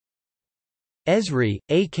Esri,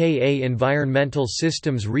 aka Environmental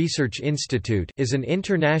Systems Research Institute, is an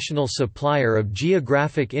international supplier of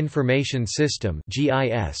Geographic Information System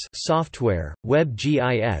 (GIS) software, Web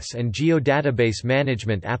GIS and geodatabase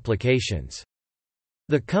management applications.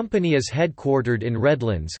 The company is headquartered in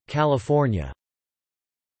Redlands, California.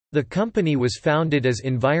 The company was founded as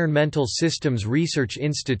Environmental Systems Research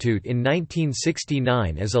Institute in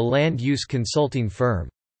 1969 as a land-use consulting firm.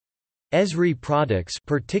 Esri products,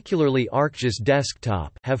 particularly ArcGIS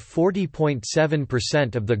Desktop, have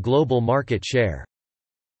 40.7% of the global market share.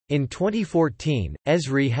 In 2014,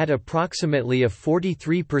 Esri had approximately a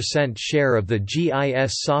 43% share of the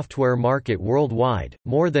GIS software market worldwide,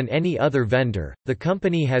 more than any other vendor. The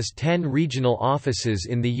company has 10 regional offices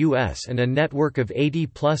in the US and a network of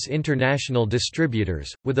 80+ international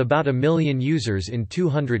distributors, with about 1 million users in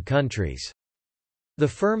 200 countries. The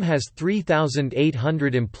firm has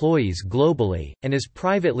 3,800 employees globally, and is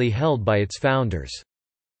privately held by its founders.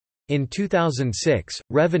 In 2006,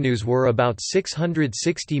 revenues were about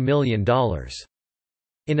 $660 million.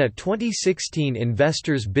 In a 2016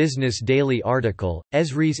 Investors Business Daily article,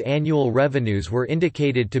 Esri's annual revenues were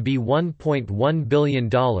indicated to be $1.1 billion,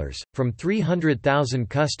 from 300,000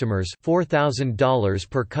 customers, $4,000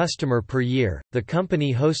 per customer per year. The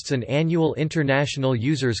company hosts an annual International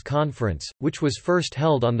Users Conference, which was first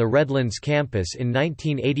held on the Redlands campus in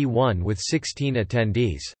 1981 with 16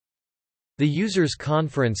 attendees. The Users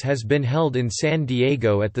Conference has been held in San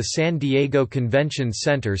Diego at the San Diego Convention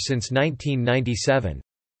Center since 1997.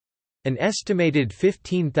 An estimated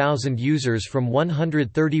 15,000 users from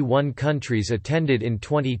 131 countries attended in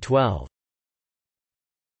 2012.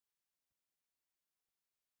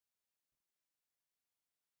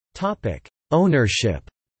 Topic: Ownership.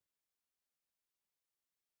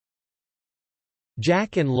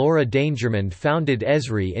 Jack and Laura Dangermond founded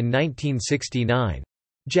Esri in 1969.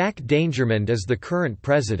 Jack Dangermond is the current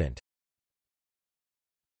president.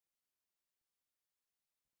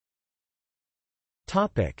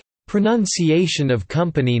 Topic: Pronunciation of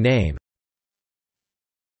company name.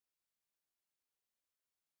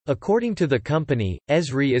 According to the company,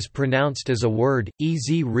 Esri is pronounced as a word,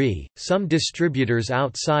 Esri. Some distributors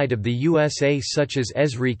outside of the USA such as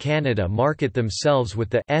Esri Canada market themselves with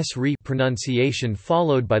the Esri pronunciation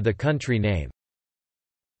followed by the country name.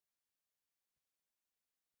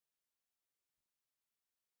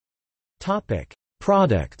 Topic: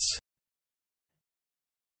 Products.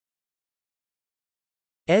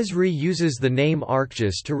 Esri uses the name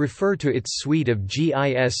ArcGIS to refer to its suite of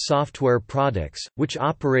GIS software products, which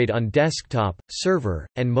operate on desktop, server,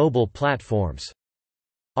 and mobile platforms.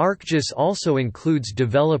 ArcGIS also includes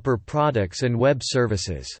developer products and web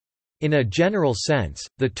services. In a general sense,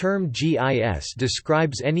 the term GIS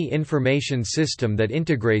describes any information system that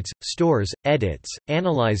integrates, stores, edits,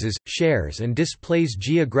 analyzes, shares and displays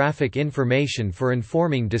geographic information for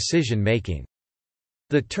informing decision-making.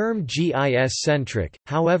 The term GIS-centric,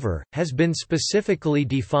 however, has been specifically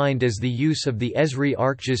defined as the use of the Esri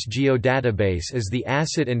ArcGIS geodatabase as the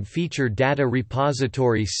asset and feature data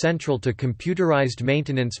repository central to computerized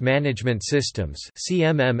maintenance management systems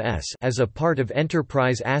 (CMMS) as a part of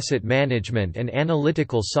enterprise asset management and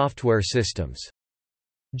analytical software systems.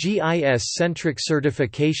 GIS-centric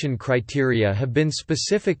certification criteria have been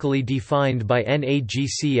specifically defined by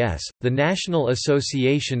NAGCS, the National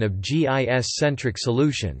Association of GIS-centric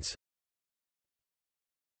Solutions.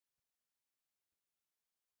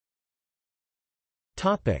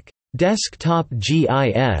 Desktop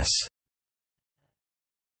GIS.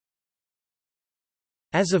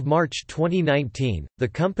 As of March 2019, the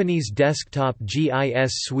company's Desktop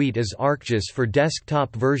GIS suite is ArcGIS for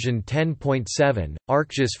Desktop version 10.7.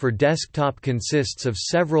 ArcGIS for Desktop consists of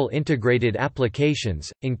several integrated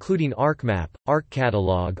applications, including ArcMap,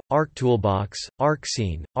 ArcCatalog, ArcToolbox,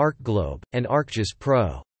 ArcScene, ArcGlobe, and ArcGIS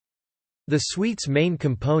Pro. The suite's main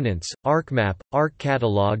components, ArcMap,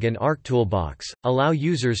 ArcCatalog and ArcToolbox, allow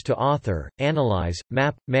users to author, analyze,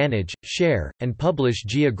 map, manage, share, and publish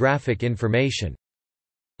geographic information.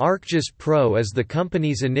 ArcGIS Pro is the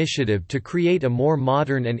company's initiative to create a more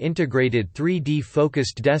modern and integrated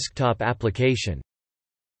 3D-focused desktop application.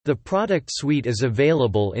 The product suite is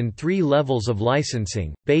available in 3 levels of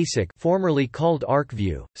licensing: Basic, formerly called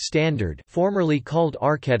ArcView; Standard, formerly called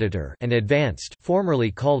ArcEditor; and Advanced, formerly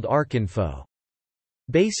called ArcInfo.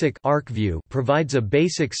 Basic ArcView provides a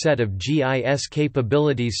basic set of GIS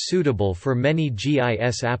capabilities suitable for many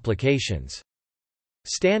GIS applications.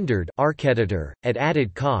 Standard ArcEditor, at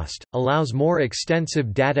added cost, allows more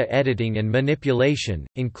extensive data editing and manipulation,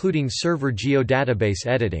 including server geodatabase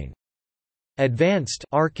editing. Advanced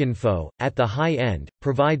ArcInfo, at the high end,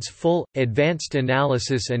 provides full, advanced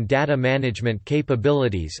analysis and data management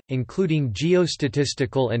capabilities, including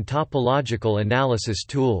geostatistical and topological analysis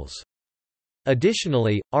tools.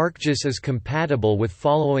 Additionally, ArcGIS is compatible with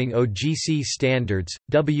following OGC standards,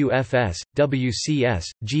 WFS, WCS,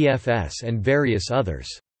 GFS and various others.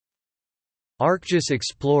 ArcGIS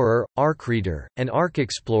Explorer, ArcReader, and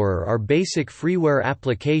ArcExplorer are basic freeware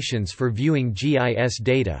applications for viewing GIS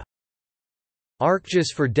data.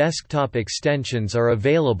 ArcGIS for desktop extensions are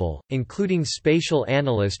available, including Spatial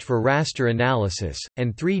Analyst for raster analysis,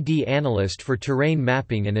 and 3D Analyst for terrain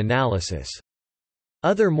mapping and analysis.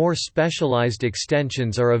 Other more specialized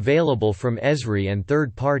extensions are available from Esri and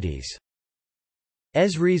third parties.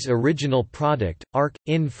 Esri's original product,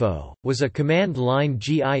 ArcInfo, was a command-line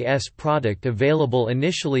GIS product available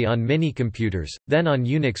initially on minicomputers, then on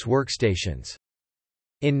Unix workstations.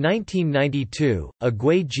 In 1992, a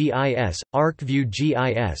GUI GIS, ArcView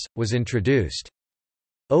GIS, was introduced.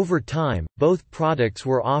 Over time, both products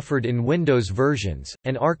were offered in Windows versions,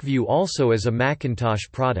 and ArcView also as a Macintosh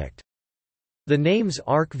product. The names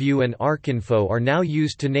ArcView and ArcInfo are now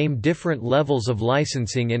used to name different levels of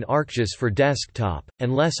licensing in ArcGIS for desktop,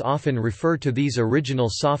 and less often refer to these original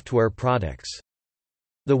software products.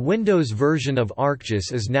 The Windows version of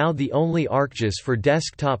ArcGIS is now the only ArcGIS for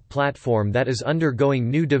desktop platform that is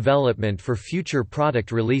undergoing new development for future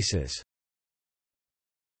product releases.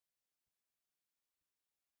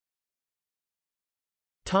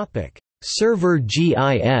 Server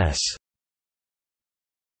GIS.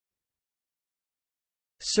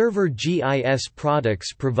 Server GIS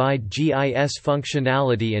products provide GIS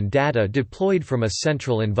functionality and data deployed from a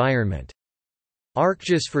central environment.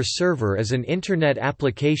 ArcGIS for Server is an Internet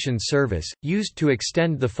application service, used to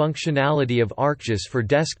extend the functionality of ArcGIS for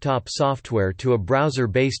desktop software to a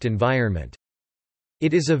browser-based environment.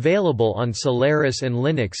 It is available on Solaris and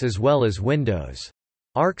Linux as well as Windows.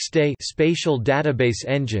 ArcStay Spatial Database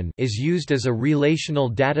Engine is used as a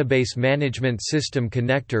relational database management system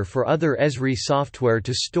connector for other Esri software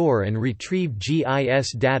to store and retrieve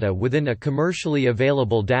GIS data within a commercially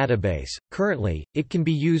available database. Currently, it can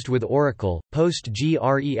be used with Oracle,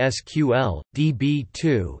 PostgreSQL,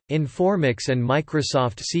 DB2, Informix and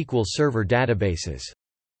Microsoft SQL Server databases.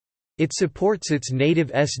 It supports its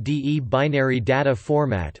native SDE binary data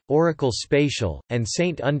format, Oracle Spatial, and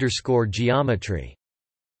Saint_geometry.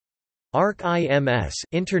 ArcIMS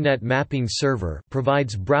Internet Mapping Server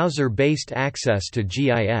provides browser-based access to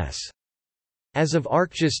GIS. As of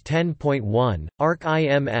ArcGIS 10.1,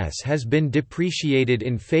 ArcIMS has been depreciated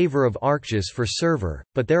in favor of ArcGIS for Server,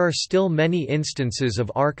 but there are still many instances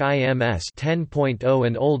of ArcIMS 10.0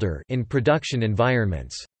 and older in production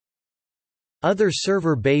environments. Other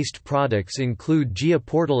server-based products include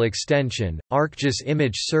GeoPortal Extension, ArcGIS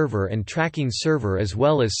Image Server and Tracking Server as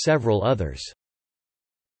well as several others.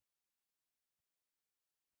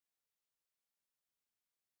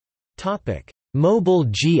 Mobile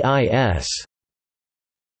GIS.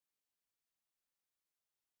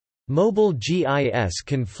 Mobile GIS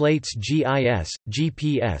conflates GIS,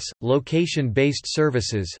 GPS, location-based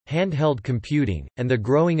services, handheld computing, and the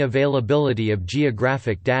growing availability of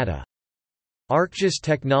geographic data. ArcGIS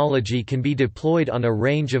technology can be deployed on a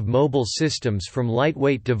range of mobile systems from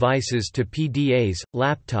lightweight devices to PDAs,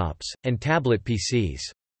 laptops, and tablet PCs.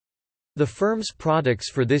 The firm's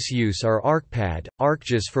products for this use are ArcPad,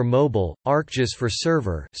 ArcGIS for Mobile, ArcGIS for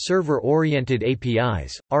Server, server-oriented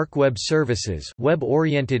APIs, ArcWeb Services,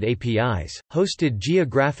 web-oriented APIs, hosted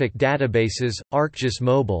geographic databases, ArcGIS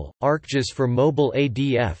Mobile, ArcGIS for Mobile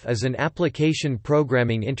ADF is an application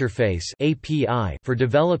programming interface (API) for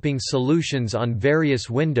developing solutions on various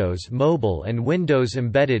Windows Mobile and Windows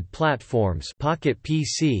embedded platforms, Pocket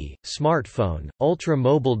PC, smartphone,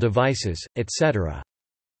 ultra-mobile devices, etc.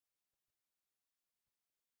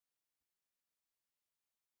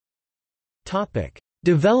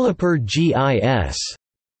 Developer GIS.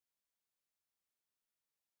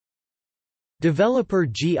 Developer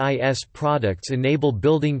GIS products enable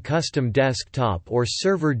building custom desktop or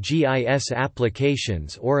server GIS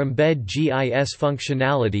applications or embed GIS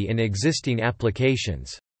functionality in existing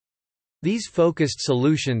applications. These focused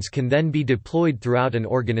solutions can then be deployed throughout an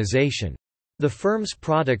organization. The firm's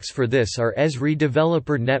products for this are Esri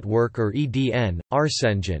Developer Network or EDN,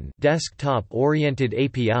 ArcEngine desktop-oriented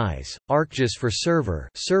APIs, ArcGIS for Server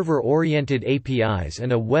server-oriented APIs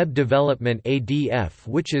and a Web Development ADF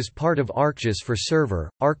which is part of ArcGIS for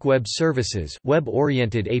Server, ArcWeb Services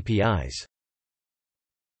web-oriented APIs.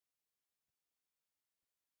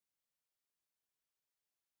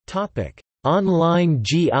 Online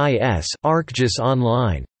GIS ArcGIS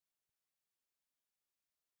Online.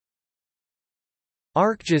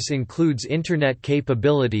 ArcGIS includes Internet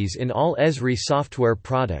capabilities in all Esri software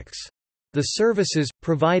products. The services,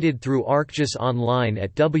 provided through ArcGIS Online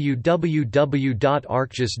at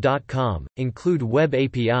www.arcgis.com, include web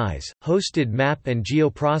APIs, hosted map and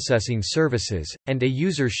geoprocessing services, and a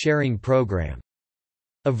user-sharing program.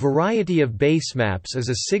 A variety of basemaps is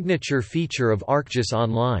a signature feature of ArcGIS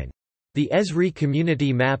Online. The Esri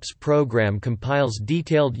Community Maps program compiles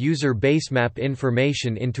detailed user basemap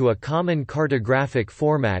information into a common cartographic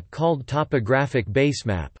format called topographic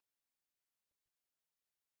basemap.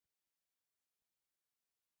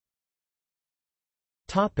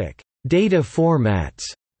 Data formats.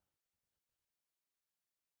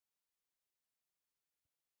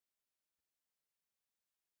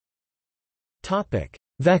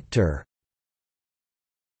 Vector.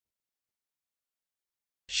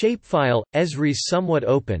 Shapefile – Esri's somewhat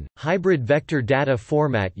open, hybrid vector data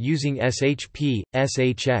format using SHP,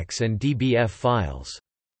 SHX and DBF files.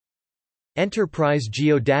 Enterprise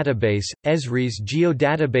Geodatabase – Esri's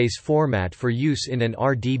geodatabase format for use in an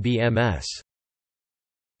RDBMS.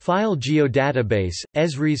 File Geodatabase –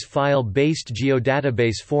 Esri's file-based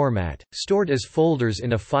geodatabase format, stored as folders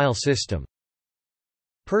in a file system.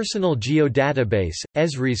 Personal Geodatabase –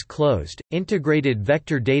 Esri's closed, integrated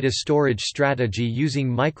vector data storage strategy using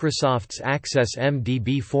Microsoft's Access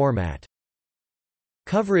MDB format.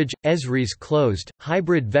 Coverage – Esri's closed,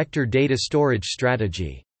 hybrid vector data storage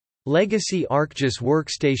strategy. Legacy ArcGIS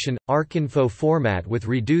Workstation – ArcInfo format with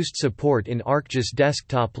reduced support in ArcGIS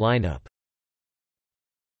desktop lineup.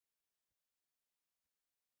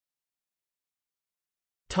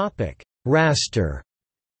 Raster.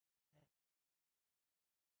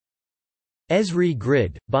 Esri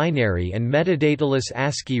grid, binary and metadataless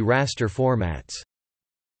ASCII raster formats.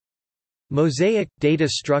 Mosaic – data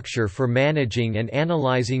structure for managing and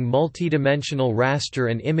analyzing multidimensional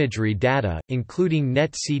raster and imagery data, including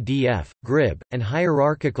NetCDF, GRIB, and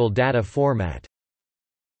hierarchical data format.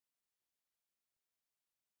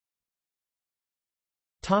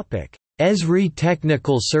 Esri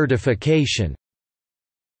technical certification.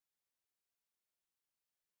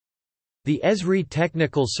 The Esri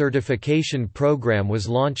Technical Certification Program was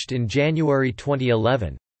launched in January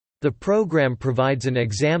 2011. The program provides an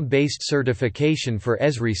exam-based certification for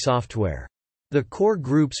Esri software. The core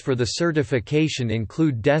groups for the certification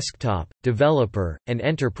include Desktop, Developer, and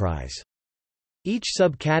Enterprise. Each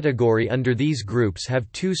subcategory under these groups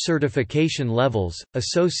have two certification levels,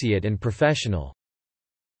 Associate and Professional.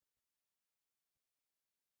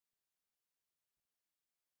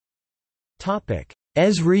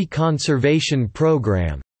 Esri Conservation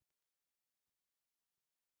Program.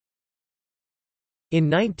 In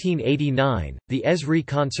 1989, the Esri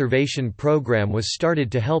Conservation Program was started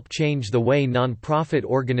to help change the way non-profit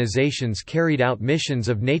organizations carried out missions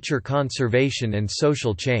of nature conservation and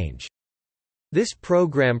social change. This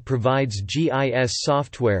program provides GIS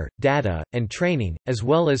software, data, and training, as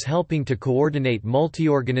well as helping to coordinate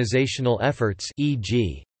multi-organizational efforts,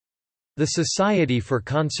 e.g. the Society for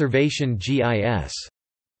Conservation GIS.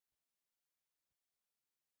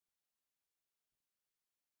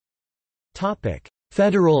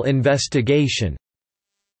 Federal investigation.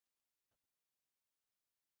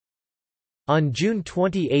 On June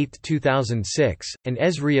 28, 2006, an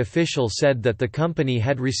Esri official said that the company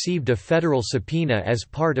had received a federal subpoena as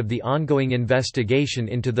part of the ongoing investigation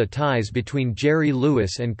into the ties between Jerry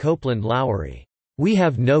Lewis and Copeland Lowery. "We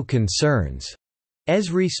have no concerns,"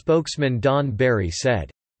 Esri spokesman Don Barry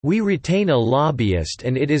said. "We retain a lobbyist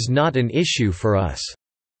and it is not an issue for us."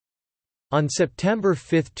 On September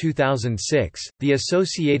 5, 2006, the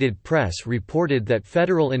Associated Press reported that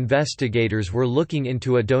federal investigators were looking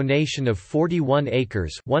into a donation of 41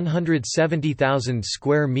 acres (170,000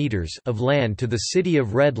 square meters) of land to the city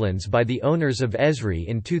of Redlands by the owners of Esri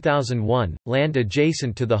in 2001, land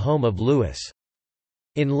adjacent to the home of Lewis.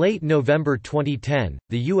 In late November 2010,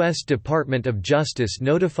 the U.S. Department of Justice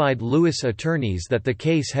notified Lewis attorneys that the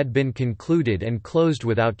case had been concluded and closed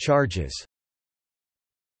without charges.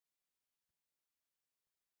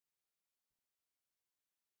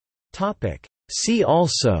 See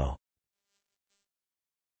also: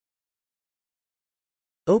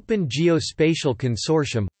 Open Geospatial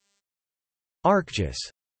Consortium, ArcGIS.